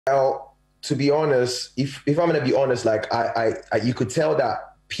Well, to be honest, if I'm gonna be honest, like you could tell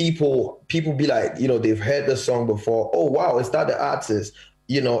that people be like, they've heard the song before. Oh wow, is that the artist?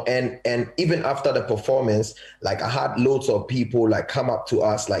 And even after the performance, like I had loads of people like come up to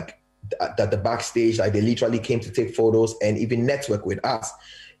us like at the backstage, like they literally came to take photos and even network with us.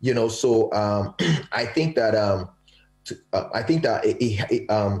 So I think that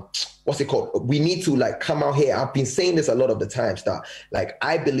what's it called? We need to like come out here. I've been saying this a lot of the times that like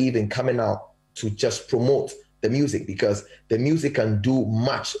I believe in coming out to just promote the music, because the music can do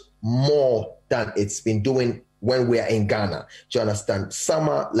much more than it's been doing when we're in Ghana. Do you understand?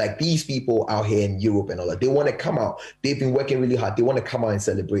 Summer, like these people out here in Europe and all that, they want to come out. They've been working really hard. They want to come out and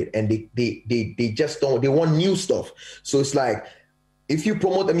celebrate, and they just don't. They want new stuff. So it's like, if you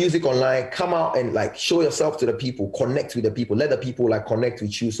promote the music online, come out and like show yourself to the people, connect with the people, let the people like connect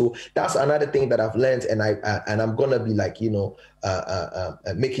with you. So that's another thing that I've learned, and I'm gonna be like,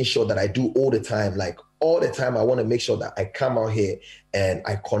 making sure that I do all the time. Like all the time, I want to make sure that I come out here and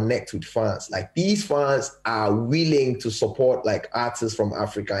I connect with fans. Like these fans are willing to support like artists from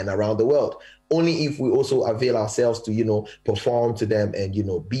Africa and around the world. Only if we also avail ourselves to, perform to them and,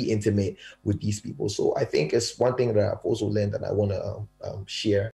 be intimate with these people. So I think it's one thing that I've also learned that I want to share